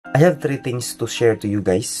I have three things to share to you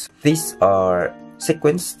guys. These are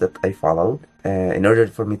sequence that I followed in order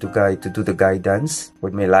for me to do the guidance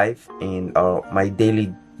with my life and my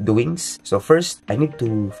daily doings. So first, I need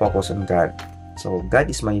to focus on God. So God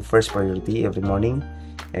is my first priority every morning,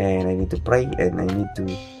 and I need to pray, and I need to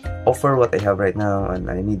offer what I have right now,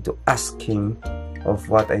 and I need to ask Him of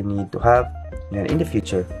what I need to have and in the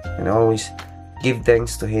future, and always give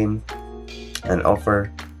thanks to Him and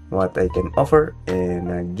offer what I can offer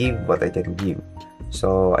and give what I can give.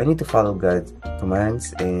 So I need to follow God's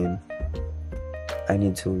commands, and I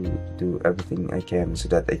need to do everything I can so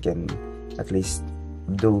that I can at least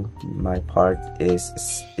do my part as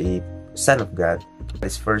a son of God. God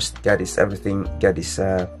is first, God is everything, God is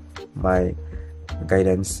my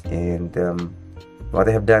guidance, and what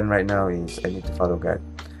I have done right now is I need to follow God.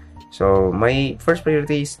 So my first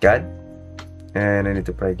priority is God, and I need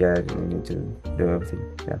to pray God, and I need to do everything.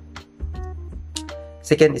 Yeah.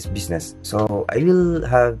 Second is business. So I will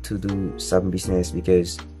have to do some business,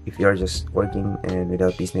 because if you are just working and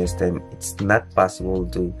without business, then it's not possible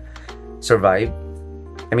to survive.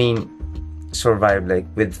 I mean, survive like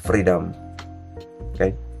with freedom.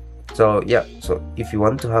 Okay. So yeah, so if you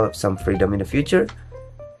want to have some freedom in the future,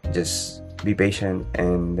 just be patient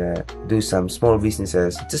and do some small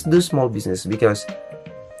businesses. Just do small business, because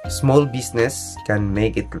small business can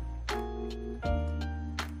make it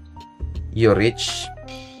you rich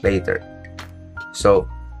later. So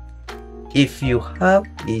if you have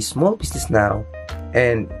a small business now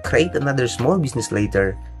and create another small business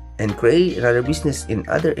later and create another business in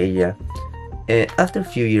other area, and after a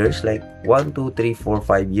few years, like 1, 2, 3, 4,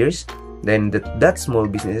 5 years, then that small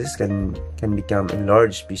business can become a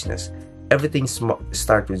large business. Everything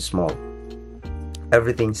start with small.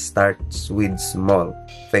 Everything starts with small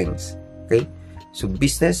things. Okay, so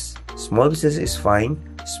small business is fine.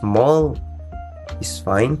 Small is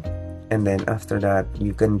fine, and then after that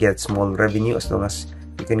you can get small revenue. As long as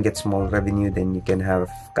you can get small revenue, then you can have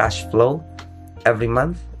cash flow every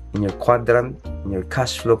month in your quadrant, in your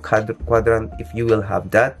cash flow quadrant. If you will have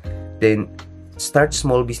that, then start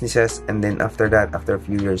small businesses, and then after that, after a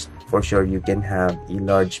few years, for sure you can have a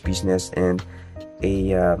large business and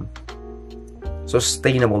a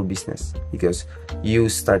sustainable business, because you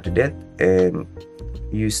started it and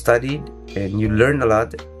you studied and you learn a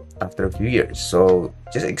lot after a few years. So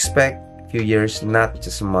just expect a few years, not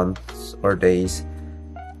just months or days.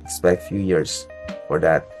 Expect a few years for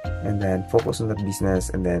that, and then focus on that business.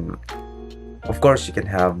 And then of course you can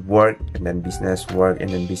have work and then business, work and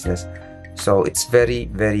then business. So it's very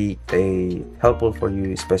helpful for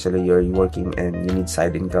you, especially you're working and you need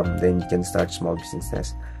side income. Then you can start small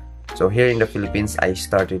businesses. So here in the Philippines, I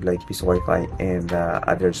started like Piso Wi-Fi and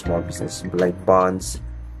other small business like bonds,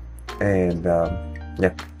 and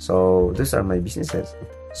yeah, so those are my businesses.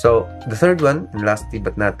 So the third one, and lastly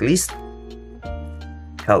but not least,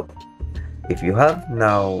 help. If you have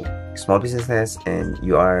now small businesses and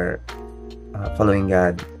you are following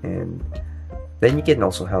God, and then you can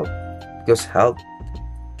also help, because help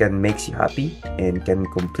can makes you happy and can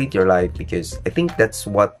complete your life. Because I think that's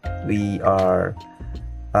what we are,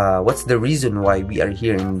 what's the reason why we are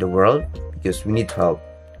here in the world, because we need help.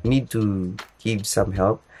 We need to give some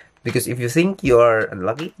help, because if you think you are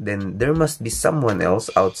unlucky, then there must be someone else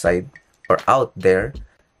outside or out there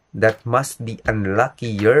that must be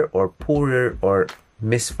unluckier or poorer or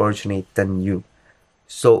misfortunate than you.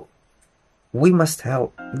 So we must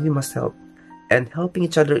help. We must help, and helping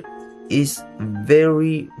each other is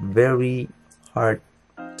very heart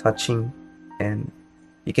touching, and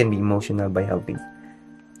you can be emotional by helping.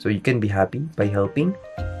 So you can be happy by helping,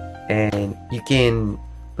 and you can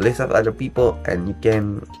lift up other people, and you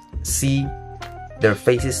can see their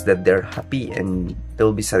faces that they're happy and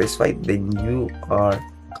they'll be satisfied. Then you are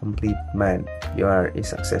complete man. You are a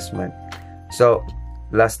success man. So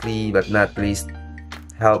lastly but not least,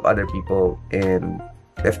 help other people and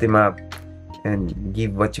lift them up and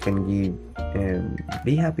give what you can give and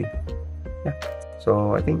be happy. Yeah,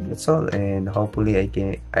 so I think that's all, and hopefully I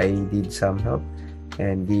did some help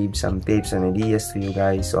and give some tips and ideas to you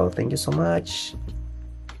guys. So thank you so much.